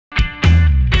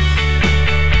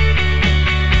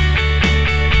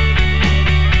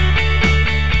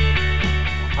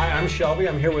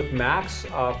Coffee. I'm here with Max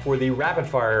for the rapid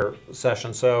fire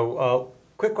session. So,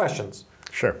 quick questions.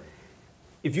 Sure.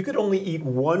 If you could only eat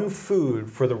one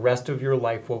food for the rest of your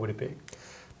life, what would it be?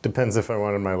 Depends if I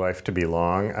wanted my life to be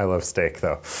long. I love steak,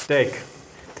 though. Steak.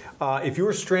 If you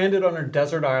were stranded on a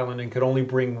desert island and could only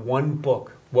bring one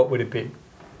book, what would it be?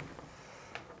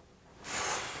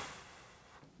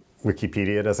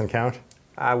 Wikipedia doesn't count?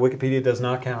 Wikipedia does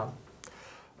not count.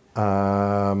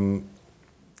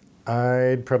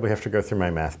 I'd probably have to go through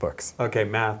my math books. Okay,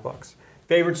 math books.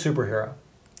 Favorite superhero?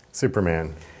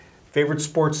 Superman. Favorite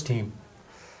sports team?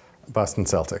 Boston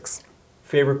Celtics.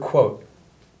 Favorite quote?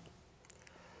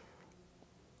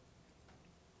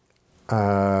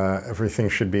 Everything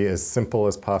should be as simple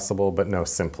as possible, but no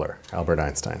simpler. Albert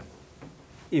Einstein.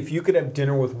 If you could have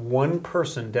dinner with one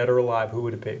person, dead or alive, who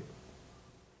would it be?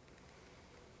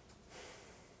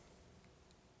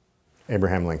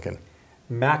 Abraham Lincoln.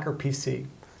 Mac or PC?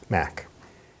 Mac.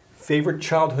 Favorite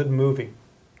childhood movie?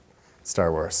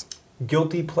 Star Wars.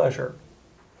 Guilty pleasure?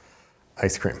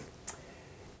 Ice cream.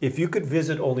 If you could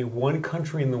visit only one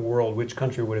country in the world, which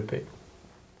country would it be?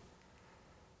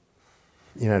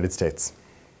 United States.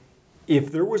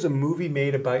 If there was a movie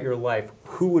made about your life,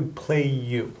 who would play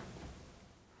you?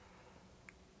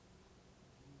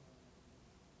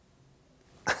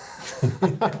 I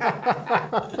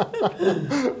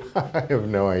have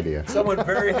no idea. Someone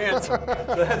very handsome.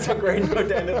 So that's a great note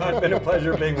to end it on. It's been a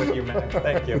pleasure being with you, Max.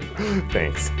 Thank you.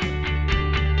 Thanks.